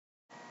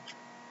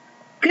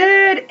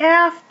Good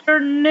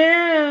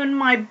afternoon,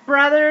 my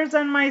brothers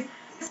and my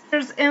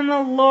sisters in the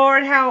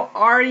Lord. How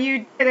are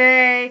you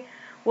today?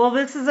 Well,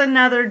 this is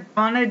another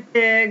Donna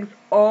Diggs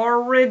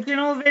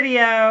original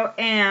video,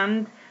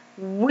 and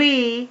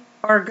we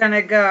are going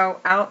to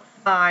go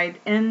outside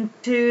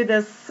into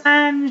the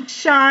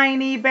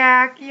sunshiny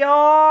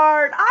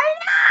backyard. I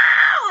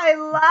know! I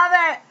love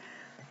it!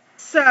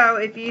 So,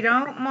 if you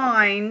don't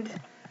mind,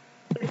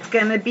 it's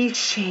going to be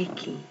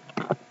shaky,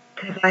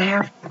 because I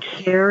have to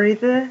carry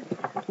the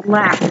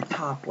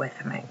laptop with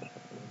me.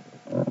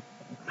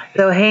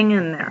 So hang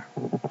in there.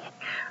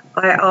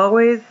 I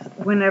always,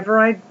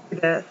 whenever I do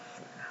this,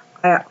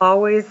 it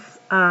always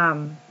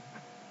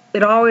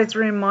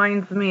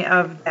reminds me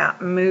of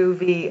that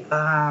movie,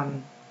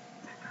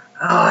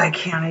 I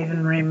can't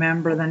even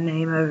remember the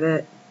name of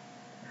it.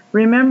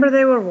 Remember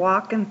they were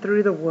walking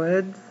through the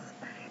woods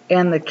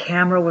and the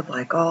camera was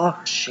like all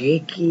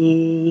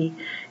shaky,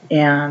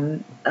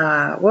 and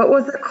what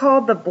was it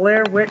called? The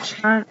Blair Witch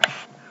Hunt?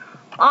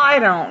 I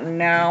don't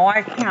know.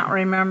 I can't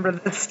remember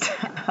this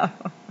stuff.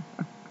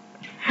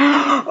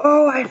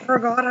 Oh, I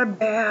forgot a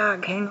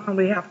bag. Hang on,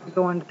 we have to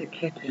go into the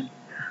kitchen.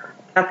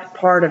 That's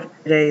part of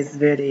today's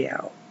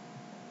video.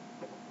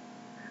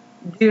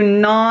 Do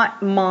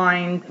not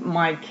mind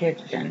my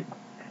kitchen.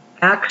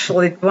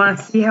 Actually, do you want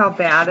to see how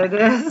bad it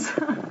is?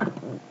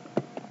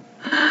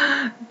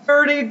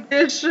 Dirty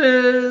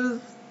dishes.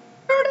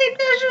 Dirty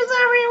dishes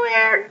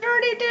everywhere.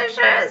 Dirty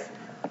dishes.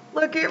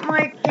 Look at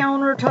my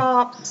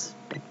countertops.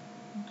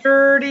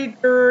 Dirty,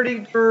 dirty,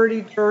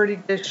 dirty, dirty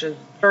dishes.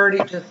 Dirty,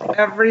 just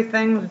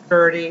everything's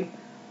dirty.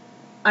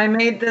 I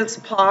made this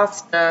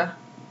pasta.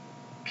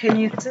 Can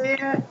you see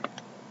it?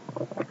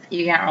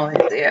 You can't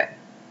really see it.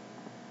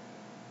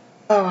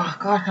 Oh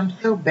gosh, I'm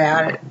so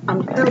bad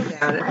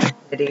at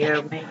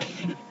video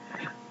making.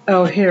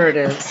 Oh, here it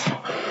is.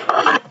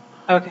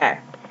 Okay.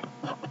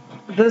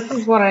 This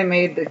is what I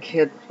made the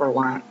kids for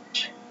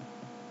lunch.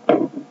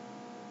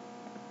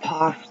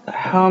 Pasta,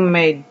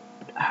 homemade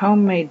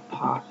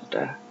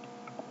pasta.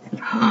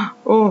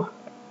 Oh,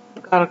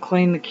 gotta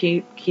clean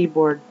the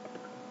keyboard.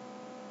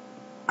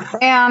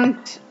 And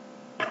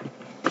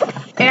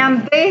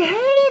they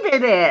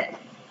hated it.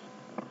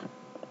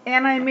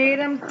 And I made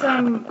them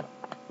some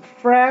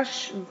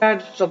fresh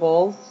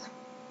vegetables.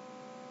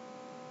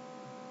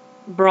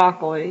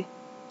 Broccoli.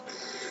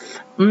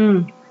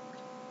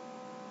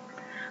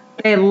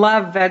 They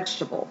love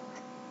vegetables.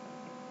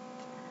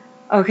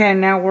 Okay,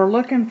 now we're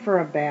looking for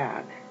a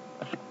bag.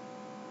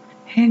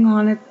 Hang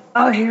on,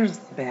 oh, here's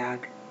the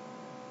bag.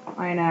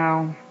 I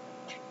know.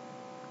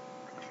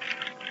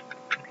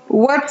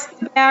 What's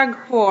the bag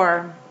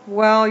for?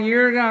 Well,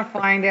 you're gonna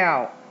find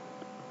out.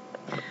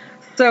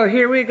 So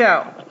here we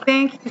go.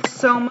 Thank you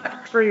so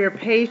much for your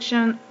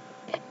patience.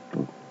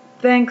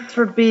 Thanks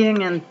for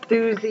being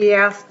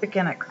enthusiastic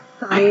and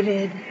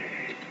excited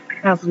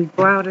as we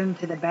go out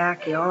into the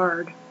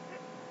backyard.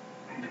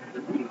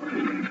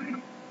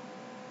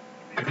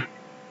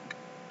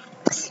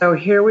 So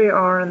here we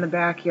are in the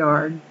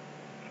backyard.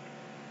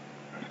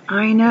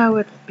 I know,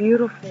 it's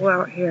beautiful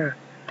out here.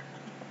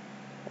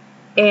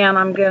 And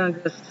I'm going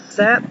to just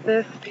set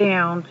this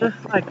down just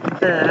like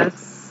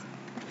this,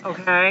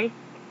 okay,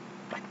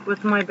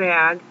 with my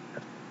bag.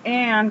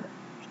 And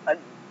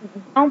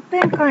don't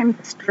think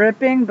I'm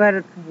stripping, but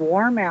it's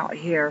warm out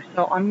here,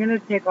 so I'm going to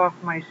take off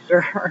my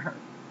shirt.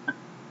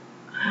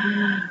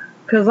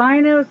 Because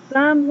I know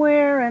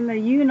somewhere in the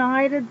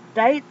United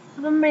States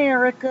of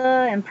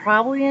America, and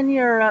probably in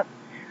Europe,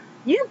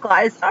 you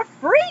guys are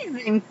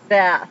freezing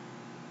stuff.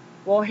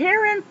 Well,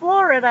 here in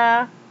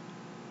Florida,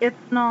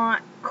 it's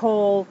not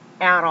cold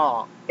at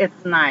all.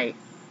 It's nice.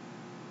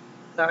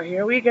 So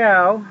here we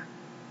go.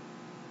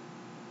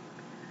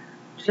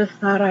 Just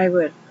thought I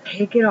would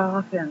take it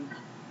off and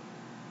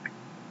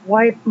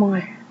wipe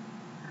my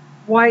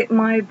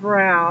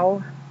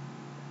brow.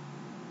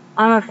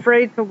 I'm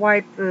afraid to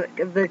wipe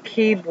the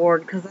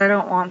keyboard because I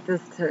don't want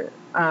this to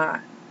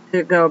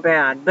go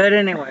bad. But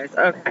anyways,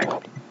 okay.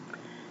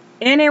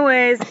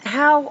 Anyways,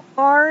 how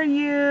are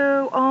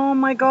you? Oh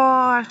my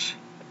gosh.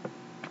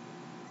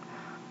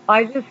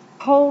 I just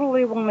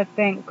totally want to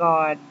thank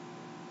God.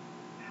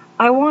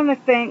 I want to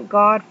thank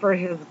God for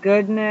His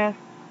goodness.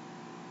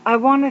 I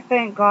want to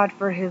thank God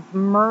for His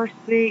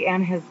mercy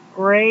and His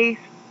grace.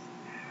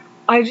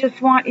 I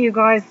just want you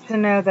guys to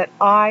know that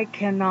I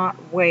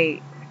cannot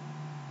wait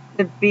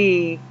to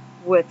be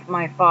with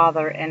my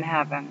Father in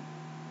heaven.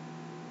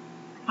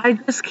 I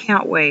just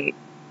can't wait.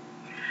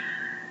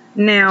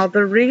 Now,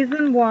 the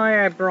reason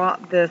why I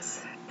brought this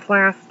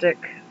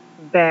plastic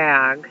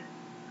bag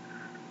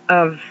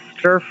of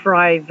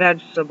stir-fry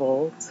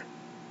vegetables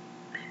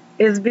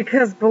is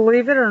because,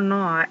 believe it or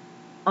not,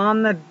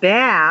 on the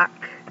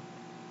back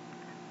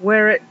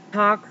where it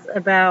talks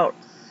about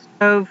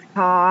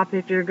stovetop,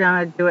 if you're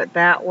going to do it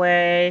that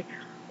way,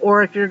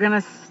 or if you're going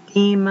to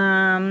steam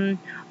them,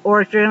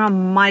 or if you're going to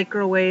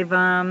microwave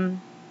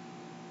them,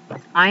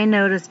 I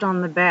noticed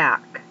on the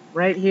back,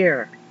 right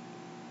here,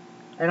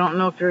 I don't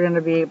know if you're going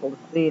to be able to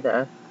see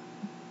this.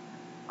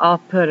 I'll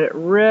put it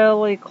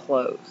really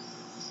close.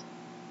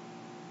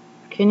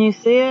 Can you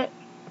see it?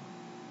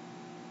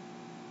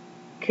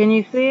 Can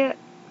you see it?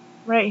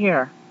 Right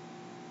here.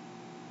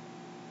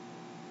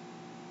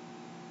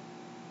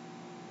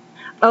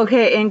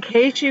 Okay, in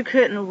case you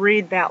couldn't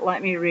read that,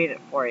 let me read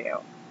it for you.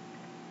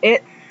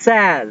 It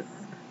says,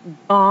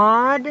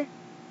 God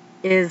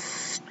is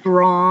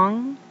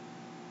strong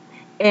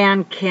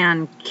and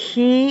can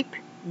keep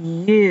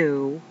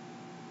you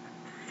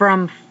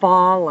from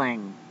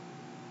falling.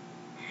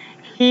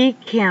 He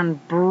can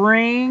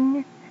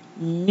bring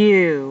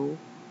you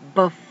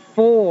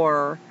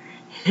before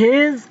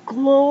His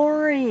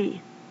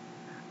glory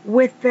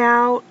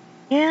without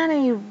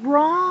any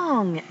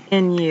wrong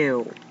in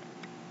you,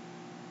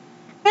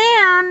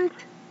 and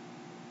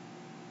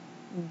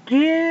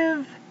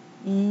give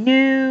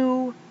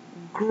you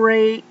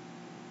great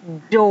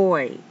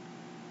joy.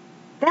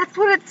 That's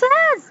what it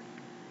says.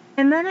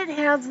 And then it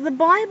has the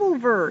Bible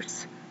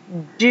verse,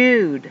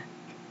 Jude,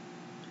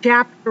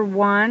 chapter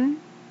 1,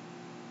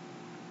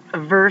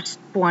 verse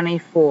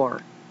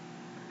 24.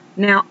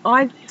 Now,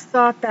 I just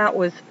thought that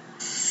was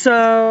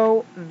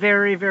so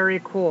very, very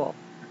cool.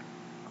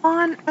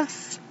 On a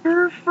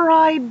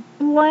stir-fried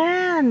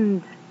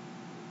blend.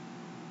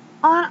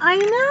 I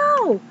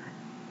know.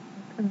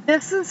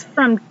 This is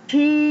from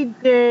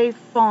TJ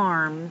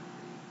Farms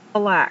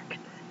Select.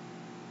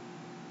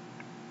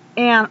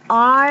 And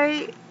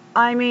I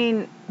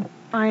mean,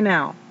 I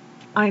know.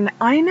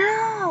 I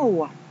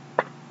know.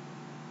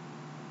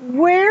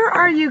 Where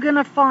are you going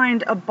to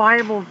find a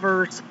Bible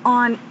verse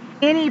on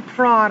any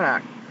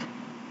product?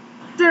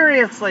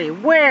 Seriously,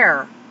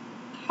 where?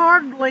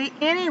 Hardly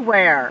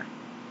anywhere.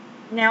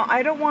 Now,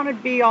 I don't want to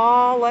be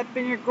all up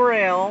in your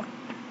grill,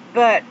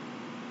 but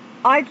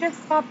I just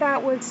thought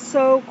that was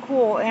so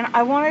cool, and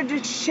I wanted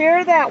to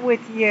share that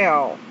with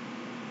you.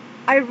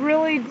 I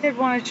really did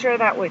want to share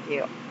that with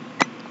you.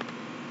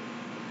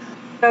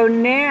 So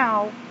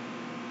now,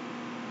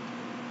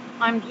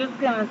 I'm just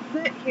going to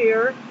sit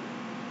here,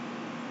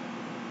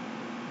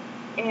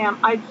 and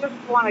I just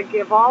want to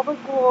give all the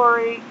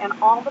glory and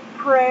all the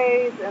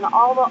praise and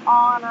all the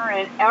honor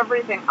and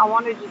everything. I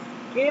want to just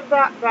give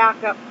that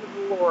back up to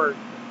the Lord.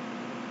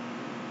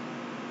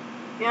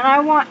 And I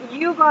want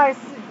you guys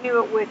to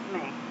do it with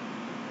me.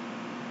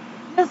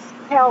 Just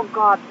tell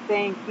God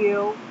thank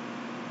you.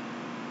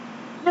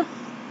 Just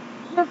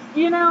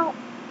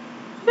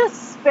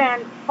just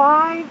spend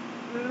 5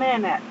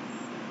 minutes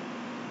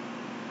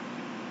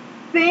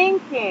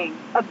thinking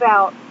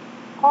about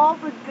all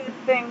the good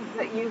things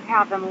that you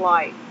have in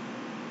life.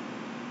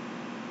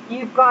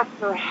 You've got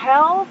your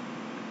health,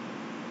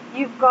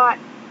 you've got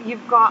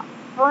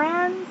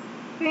friends,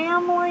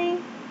 family,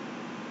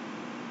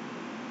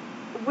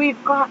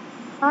 we've got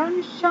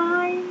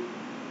sunshine.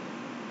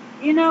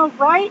 You know,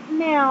 right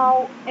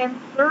now in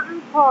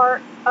certain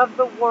parts of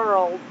the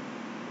world,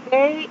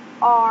 they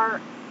are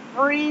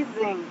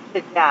freezing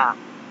to death.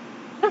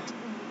 Just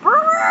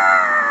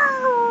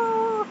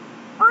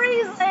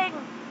freezing.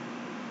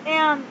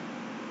 And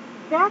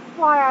that's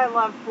why I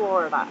love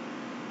Florida.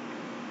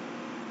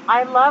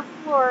 I love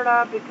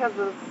Florida because of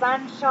the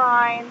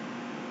sunshine.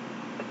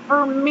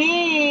 For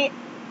me,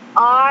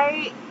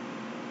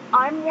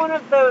 I'm one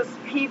of those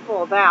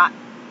people that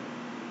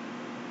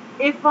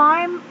if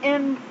I'm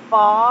in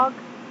fog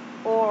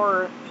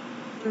or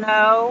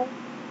snow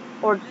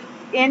or just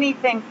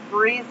anything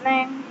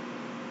freezing,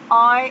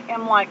 I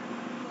am like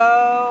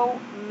so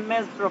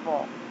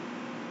miserable.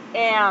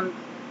 And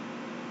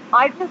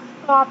I just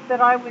thought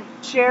that I would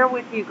share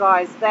with you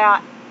guys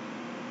that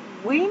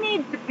we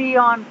need to be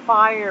on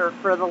fire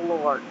for the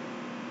Lord.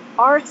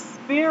 Our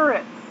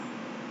spirits,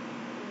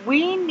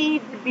 we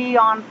need to be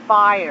on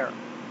fire.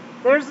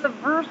 There's a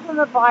verse in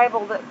the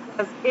Bible that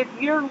says, if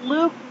you're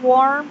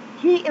lukewarm,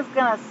 He is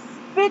going to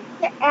spit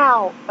you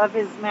out of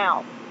His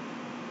mouth.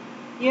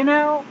 You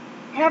know,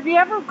 have you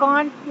ever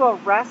gone to a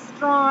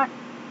restaurant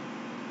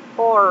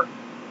or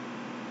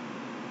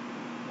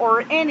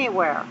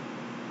anywhere?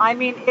 I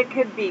mean, it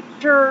could be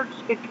church,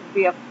 it could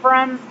be a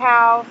friend's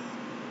house.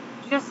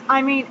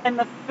 And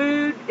the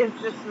food is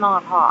just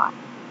not hot.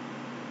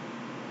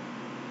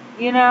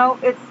 You know,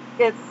 it's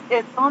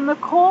on the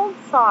cold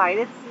side.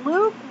 It's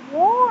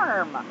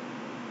lukewarm.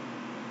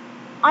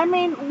 I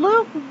mean,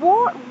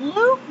 lukewarm.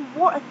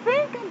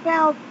 Think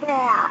about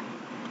that.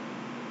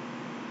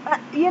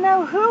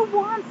 Who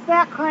wants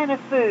that kind of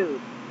food?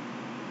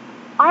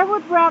 I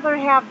would rather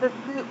have the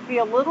soup be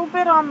a little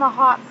bit on the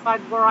hot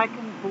side where I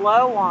can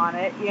blow on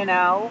it,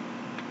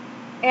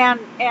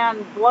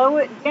 and blow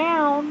it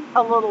down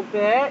a little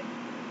bit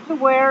to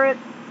where it's,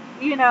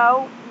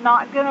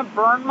 not going to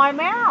burn my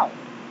mouth.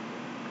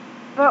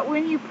 But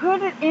when you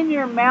put it in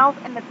your mouth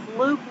and it's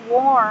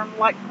lukewarm,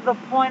 like to the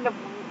point of,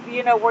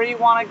 where you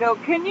want to go,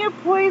 can you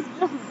please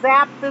just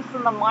zap this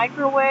in the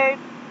microwave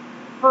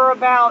for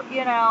about,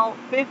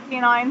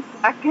 59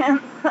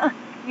 seconds?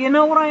 You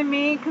know what I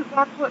mean? Because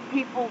that's what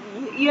people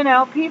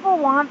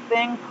want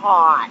things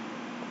hot.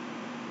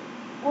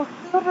 Well,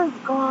 so does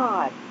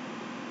God.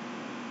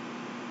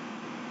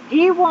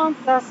 He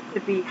wants us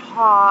to be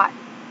hot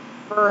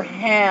for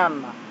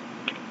Him.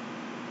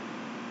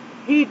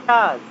 He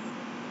does.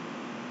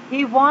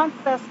 He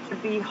wants us to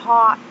be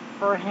hot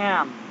for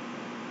Him.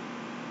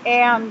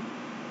 And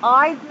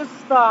I just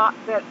thought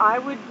that I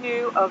would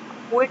do a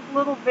quick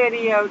little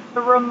video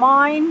to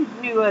remind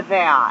you of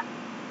that.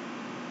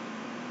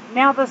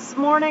 Now, this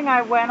morning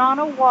I went on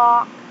a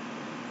walk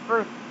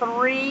for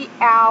 3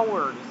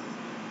 hours.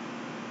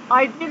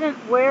 I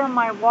didn't wear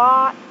my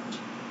watch.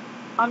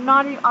 I'm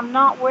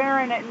not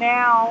wearing it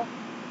now.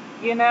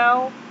 You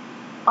know,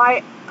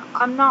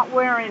 I'm not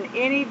wearing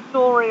any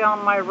jewelry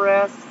on my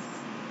wrists.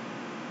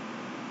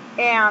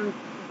 And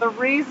the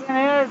reason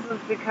is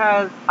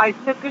because I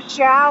took a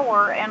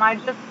shower and I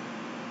just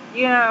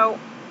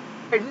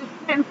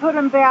didn't put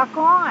them back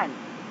on.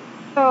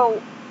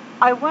 So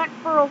I went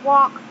for a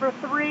walk for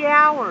 3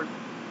 hours.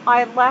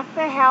 I left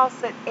the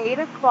house at 8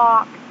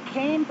 o'clock,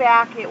 came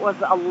back, it was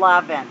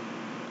 11.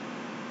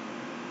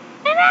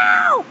 I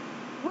know!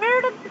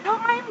 Where did the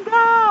time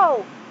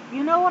go?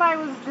 You know what I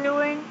was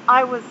doing?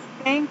 I was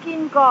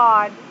thanking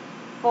God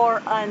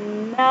for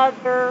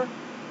another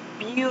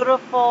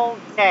beautiful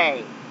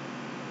day.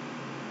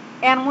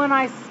 And when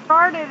I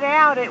started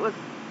out, it was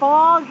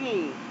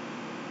foggy.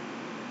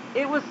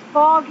 It was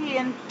foggy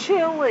and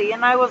chilly,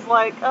 and I was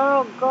like,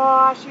 oh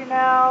gosh,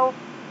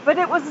 but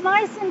it was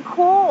nice and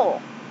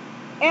cool.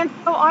 And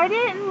so I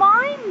didn't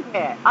mind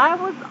it. I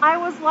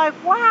was like,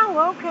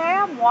 wow, okay,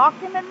 I'm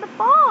walking in the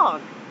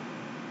fog.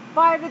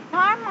 By the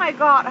time I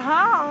got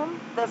home,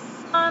 the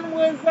sun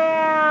was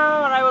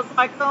out. I was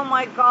like, oh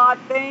my God,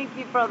 thank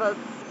you for the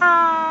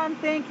sun.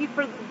 Thank you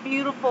for the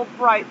beautiful,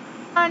 bright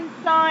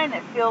sunshine.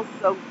 It feels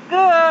so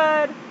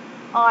good.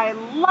 I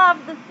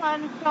love the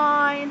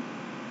sunshine.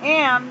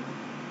 And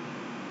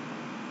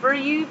for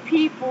you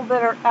people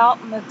that are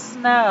out in the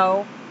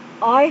snow,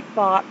 I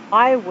thought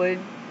I would,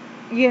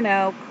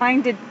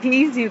 kind of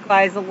tease you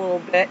guys a little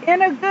bit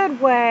in a good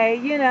way.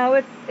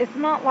 It's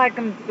not like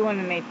I'm doing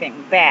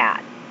anything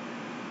bad.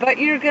 But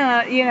you're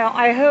gonna,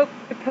 I hope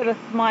to put a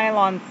smile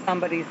on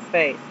somebody's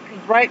face.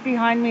 Because right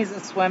behind me is a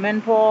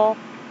swimming pool.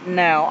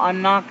 No,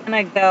 I'm not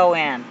gonna go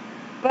in.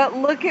 But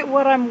look at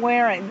what I'm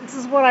wearing. This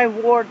is what I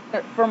wore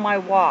for my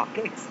walk,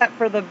 except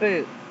for the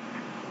boots.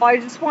 So I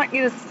just want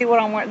you to see what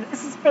I'm wearing.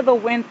 This is for the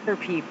winter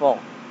people.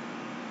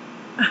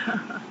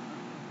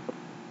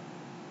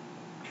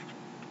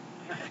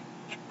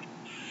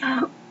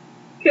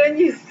 Can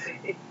you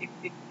see?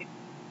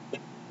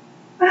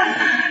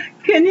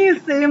 Can you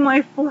see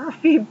my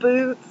fluffy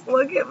boots?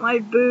 Look at my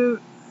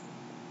boots.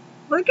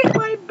 Look at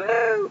my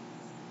boots.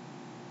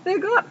 They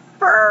got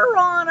fur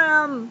on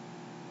them.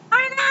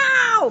 I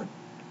know.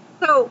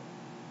 So,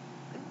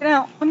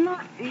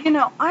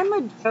 I'm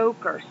a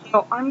joker.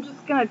 So I'm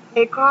just going to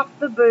take off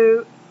the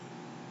boots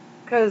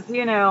because,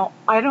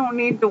 I don't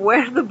need to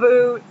wear the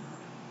boots.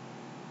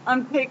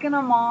 I'm taking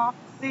them off,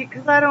 see,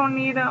 because I don't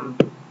need them.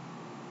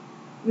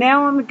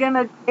 Now I'm going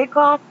to take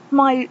off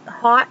my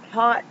hot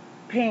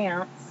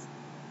pants.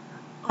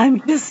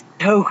 I'm just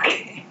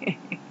joking.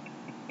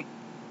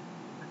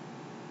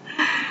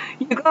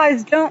 You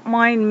guys don't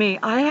mind me.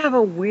 I have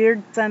a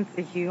weird sense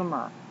of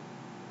humor.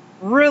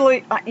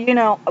 Really, I'm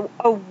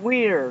a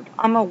weird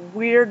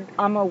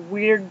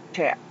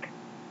chick.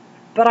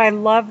 But I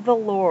love the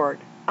Lord.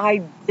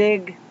 I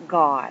dig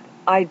God.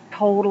 I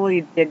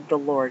totally dig the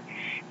Lord.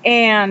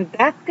 And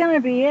that's going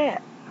to be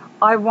it.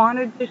 I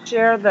wanted to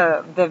share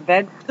the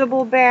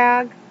vegetable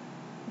bag.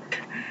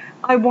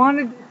 I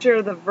wanted to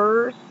share the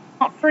verse.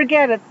 Don't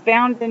forget, it's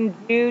found in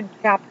Jude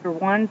chapter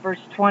 1,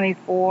 verse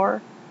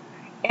 24.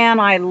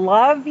 And I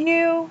love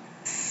you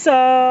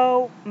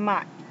so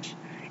much.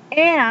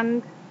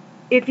 And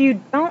if you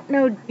don't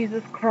know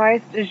Jesus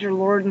Christ as your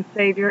Lord and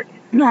Savior,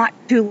 it's not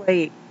too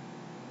late.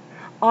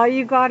 All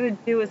you got to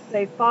do is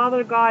say,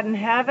 Father God in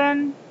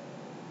heaven,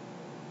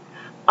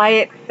 I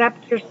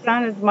accept your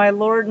Son as my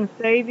Lord and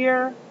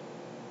Savior.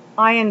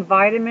 I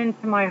invite him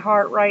into my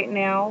heart right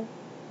now.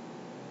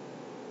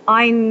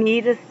 I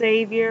need a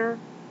Savior.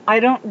 I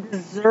don't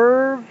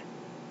deserve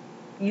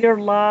your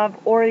love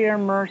or your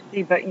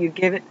mercy, but you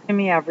give it to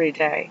me every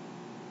day,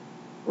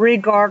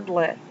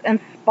 regardless, in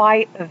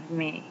spite of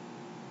me.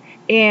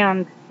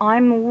 And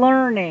I'm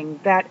learning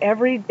that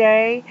every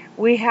day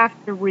we have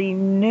to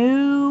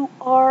renew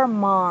our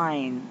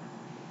minds.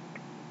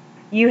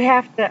 You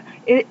have to,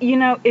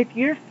 if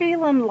you're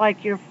feeling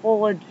like you're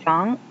full of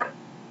junk,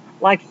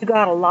 like you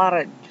got a lot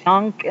of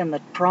junk in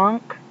the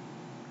trunk,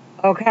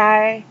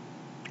 okay?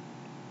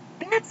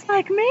 That's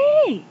like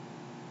me.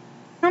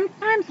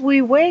 Sometimes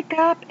we wake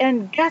up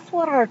and guess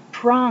what our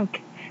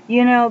trunk,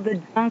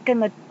 the junk in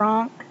the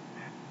trunk?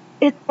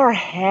 It's our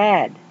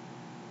head.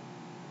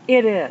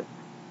 It is.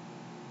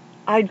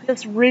 I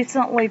just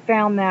recently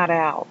found that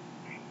out.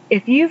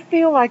 If you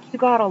feel like you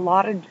got a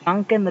lot of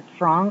junk in the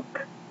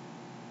trunk,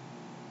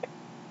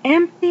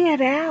 empty it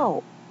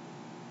out.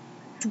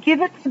 Just give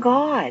it to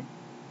God.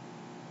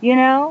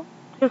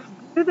 Just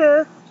do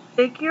this.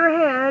 Shake your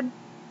head.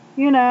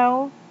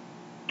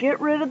 Get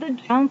rid of the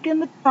junk in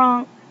the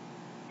trunk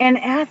and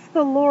ask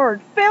the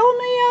Lord, fill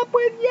me up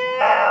with you.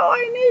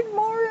 I need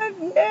more of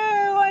you.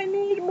 I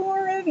need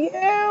more of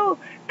you.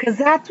 Because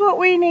that's what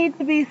we need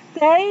to be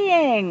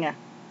saying.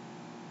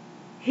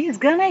 He's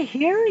going to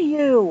hear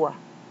you.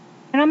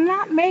 And I'm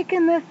not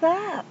making this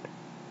up.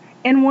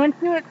 And once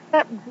you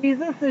accept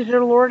Jesus as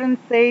your Lord and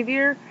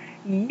Savior,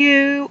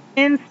 you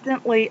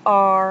instantly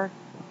are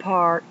a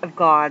part of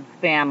God's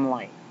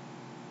family,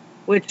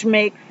 which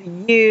makes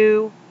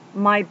you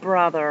my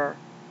brother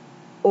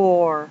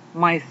or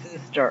my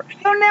sister.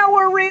 So now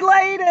we're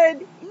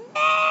related.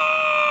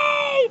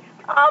 Yay!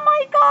 Oh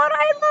my God,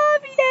 I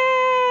love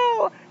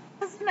you!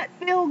 Doesn't it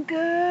feel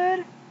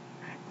good?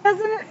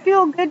 Doesn't it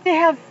feel good to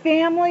have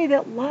family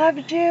that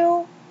loves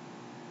you?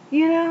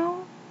 You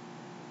know?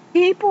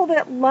 People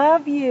that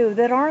love you,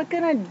 that aren't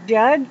going to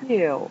judge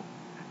you,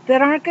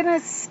 that aren't going to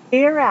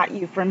stare at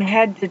you from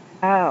head to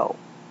toe.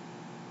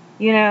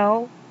 You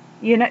know,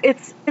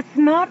 it's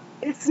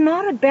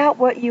not about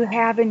what you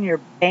have in your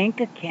bank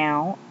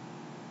account,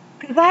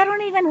 because I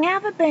don't even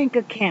have a bank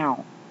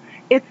account.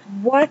 It's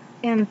what's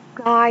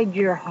inside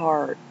your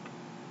heart.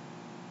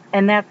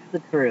 And that's the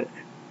truth.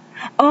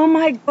 Oh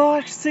my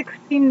gosh,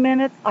 16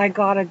 minutes. I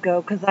gotta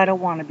go because I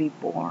don't want to be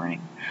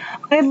boring.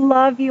 I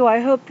love you. I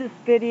hope this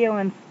video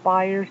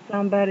inspires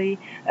somebody,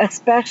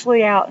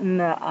 especially out in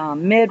the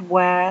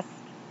Midwest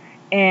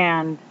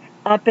and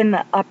up in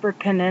the Upper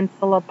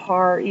Peninsula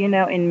part,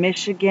 in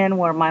Michigan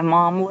where my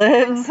mom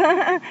lives.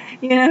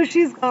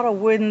 She's got a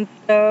wooden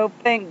stove.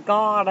 Thank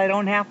God I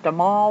don't have to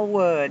maul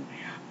wood.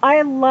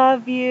 I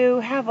love you.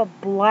 Have a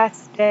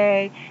blessed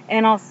day.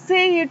 And I'll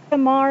see you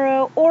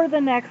tomorrow or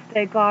the next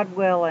day, God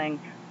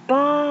willing.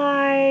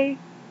 Bye.